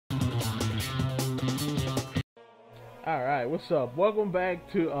Alright, what's up? Welcome back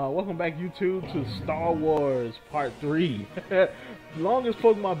YouTube to Star Wars Part 3. Longest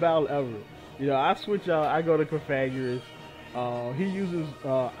Pokemon battle ever. You know, I switch out, I go to Pythagoras. He uses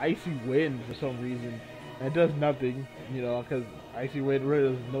Icy Wind for some reason. And it does nothing, you know, because Icy Wind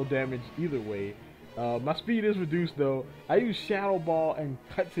really does no damage either way. My speed is reduced though. I use Shadow Ball and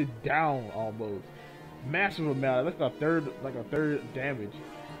cuts it down almost. Massive amount, like a third damage.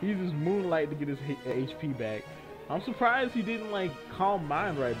 He uses Moonlight to get his HP back. I'm surprised he didn't like Calm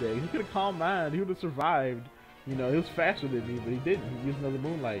Mind right there. He could have Calm Mind. He would have survived. You know, he was faster than me, but he didn't. He used another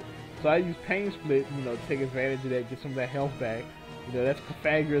Moonlight. So I used Pain Split, you know, to take advantage of that, get some of that health back. You know, that's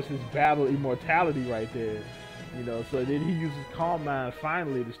Pythagoras' battle immortality right there. You know, so then he uses Calm Mind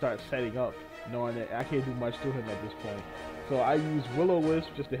finally to start setting up, knowing that I can't do much to him at this point. So I use Will-O-Wisp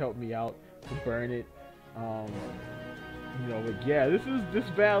just to help me out, to burn it. You know, but yeah, this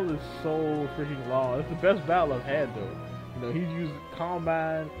battle is so freaking long. It's the best battle I've had though. You know, he's used Calm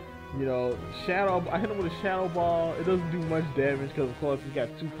Mind, you know, Shadow. I hit him with a Shadow Ball. It doesn't do much damage because of course he's got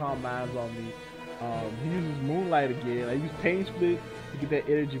two Calm Minds on me. He uses Moonlight again. I use Pain Split to get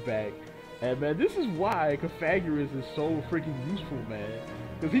that energy back. And man, this is why Pythagoras is so freaking useful, man.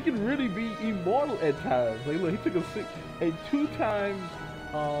 Because he can really be immortal at times. Like look, he took a 2 times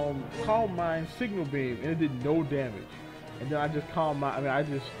Calm Mind Signal Beam and it did no damage. And then I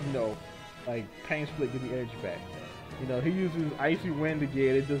just you know, like Pain Split, get the energy back. You know, he uses Icy Wind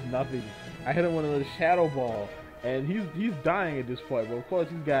again, it does nothing. I hit him with a Shadow Ball, and he's dying at this point. But of course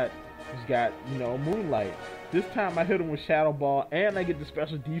he's got you know, Moonlight. This time I hit him with Shadow Ball, and I get the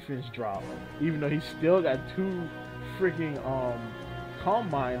special defense drop, even though he's still got 2 freaking Calm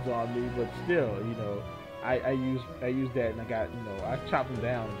Minds on me. But still, you know, I use that, and I got, you know, I chop him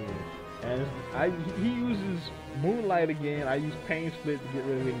down again. And he uses Moonlight again. I use Pain Split to get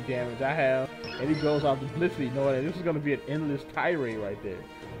rid of any damage I have. And he goes out to Blissey, knowing that this is going to be an endless tirade right there.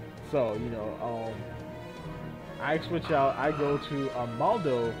 So, you know, I switch out. I go to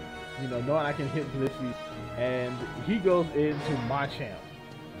Armaldo, you know, knowing I can hit Blissey. And he goes into Machamp.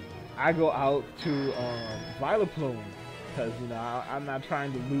 I go out to Vileplume, because, you know, I'm not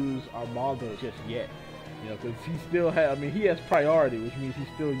trying to lose Armaldo just yet. You know, because he still has, I mean, he has priority, which means he's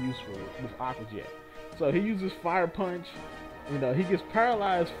still useful with Aqua Jet. So he uses Fire Punch. You know, he gets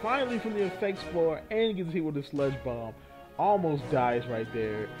paralyzed finally from the Effect Spore and gets hit with a Sludge Bomb. Almost dies right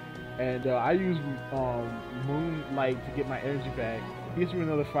there. And I use Moonlight to get my energy back. He gets me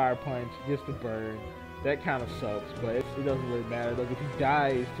another Fire Punch, gets the burn. That kind of sucks, but it doesn't really matter though, because he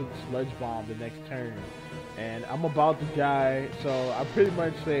dies to the Sludge Bomb the next turn. And I'm about to die, so I pretty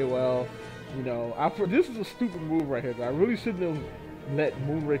much say, well, you know, this is a stupid move right here. I really shouldn't have let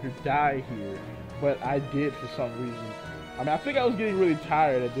Moonraker die here, but I did for some reason. I mean, I think I was getting really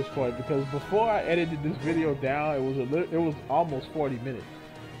tired at this point, because before I edited this video down, it was almost 40 minutes.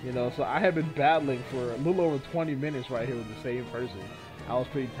 You know, so I had been battling for a little over 20 minutes right here with the same person. I was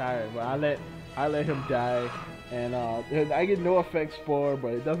pretty tired, but I let him die, and I get no Effect Spore,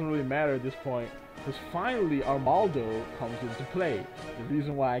 but it doesn't really matter at this point. Because finally Armaldo comes into play. The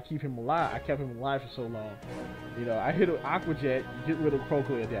reason why I kept him alive for so long. You know, I hit an Aqua Jet, get rid of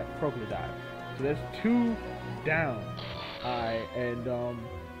Crocodile Dive. So that's 2 down. Alright, and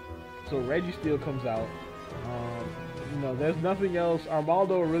so Registeel comes out. You know, there's nothing else.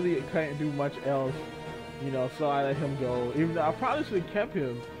 Armaldo really can't do much else. You know, so I let him go. Even though I probably should have kept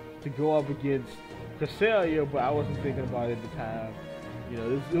him to go up against Cresselia, but I wasn't thinking about it at the time. You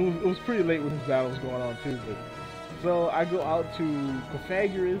know, it was pretty late when this battle was going on too. But so I go out to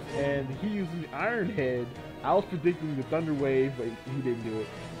Pythagoras, and he uses Iron Head. I was predicting the Thunder Wave, but he didn't do it.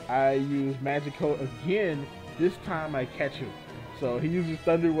 I use Magic Coat again. This time I catch him. So he uses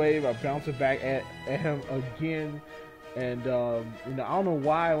Thunder Wave. I bounce it back at him again. And you know, I don't know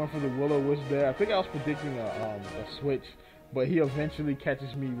why I went for the Will-O-Wisp there. I think I was predicting a switch, but he eventually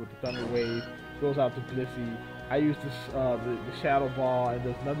catches me with the Thunder Wave. Goes out to Blissey. I used the Shadow Ball, and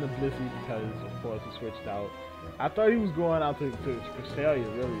there's nothing to Blissey because, of course, he switched out. I thought he was going out to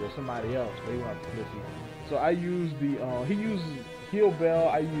Cresselia, really, or somebody else, but he went out to Blissey. So I used he uses Heal Bell,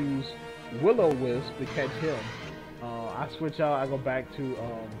 I use Will-O-Wisp to catch him. I switch out, I go back to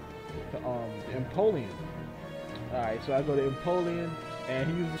Empoleon. Alright, so I go to Empoleon, and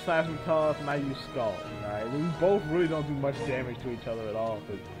he uses Seismic Toss, and I use Scald. Alright, we both really don't do much damage to each other at all,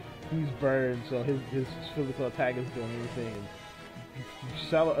 because he's burned, so his physical attack isn't doing anything.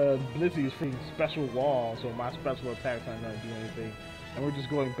 Blissey is freaking special wall, so my special attacks aren't going to do anything. And we're just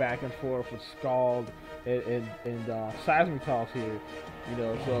going back and forth with Scald and Seismic Toss here. You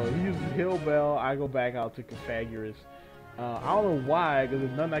know, so he uses Heal Bell, I go back out to Pythagoras. I don't know why, because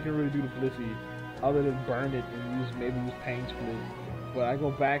there's nothing I can really do to Blissey. other than burn it and maybe use pain split. But I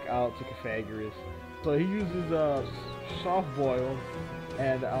go back out to Pythagoras. So he uses soft boil,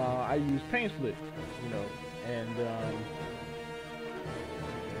 and I use pain split, you know, and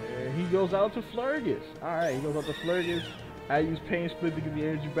he goes out to Flurgus. Alright, he goes out to Flurgus. I use pain split to get the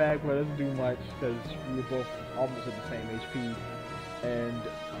energy back, but it doesn't do much because we were both almost at the same HP. And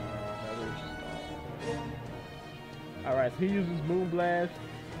alright, so he uses Moonblast.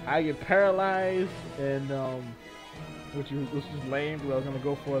 I get paralyzed, and which is lame because I was gonna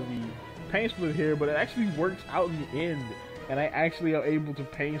go for the pain split here, but it actually works out in the end, and I actually are able to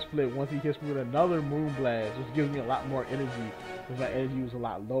pain split once he hits me with another Moonblast, which gives me a lot more energy because my energy was a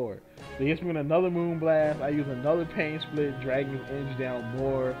lot lower. So he hits me with another Moonblast. I use another pain split, dragging his energy down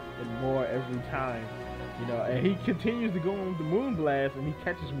more and more every time. You know, and he continues to go on with the Moonblast, and he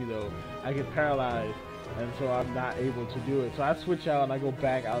catches me though. I get paralyzed, and so I'm not able to do it. So I switch out and I go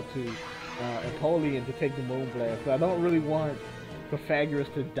back out to Empoleon to take the Moonblast. So I don't really want Pythagoras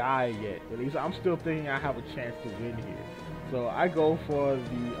to die yet. At least I'm still thinking I have a chance to win here. So I go for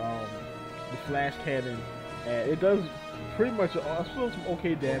the Flash Cannon, and it does pretty much still some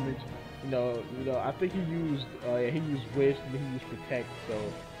okay damage. You know, I think he used Wish and he used Protect, so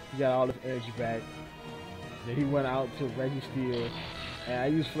he got all his energy back. Then he went out to Registeel, and I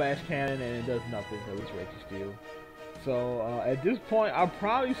used Flash Cannon, and it does nothing because it's Registeel. So at this point, I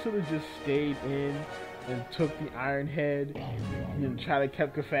probably should have just stayed in and took the Iron Head and try to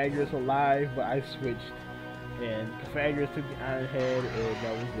keep Pythagoras alive, but I switched, and Pythagoras took the Iron Head, and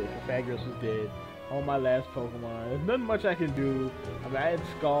that was it. Pythagoras was dead on my last Pokemon. There's nothing much I can do. I mean, I had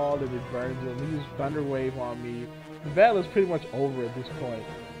Scald and it burns him. He used Thunder Wave on me. The battle is pretty much over at this point.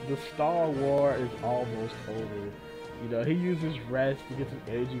 The Star War is almost over. You know, he uses Rest to get some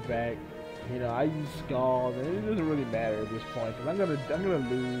energy back. You know, I use Scald, and it doesn't really matter at this point because I'm gonna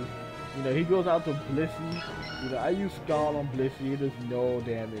lose. You know, he goes out to Blissey. You know, I use Scald on Blissey. It does no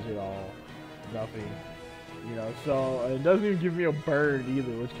damage at all. Nothing. You know, so it doesn't even give me a burn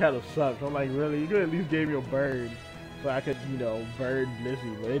either, which kind of sucks. I'm like, really? You could at least give me a burn so I could, you know, burn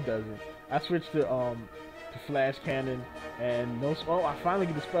Blissey, but it doesn't. I switched to Flash Cannon, and I finally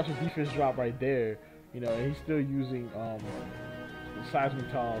get the special defense drop right there. You know, and he's still using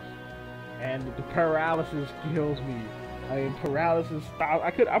Seismic Toss, and the paralysis kills me. I mean, paralysis stops.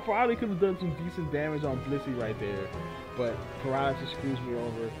 I probably could have done some decent damage on Blissey right there, but paralysis screws me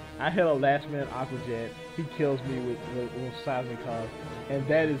over. I hit a last minute Aqua Jet. He kills me with Seismic Toss, and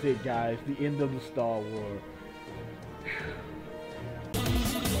that is it, guys. The end of the Star War.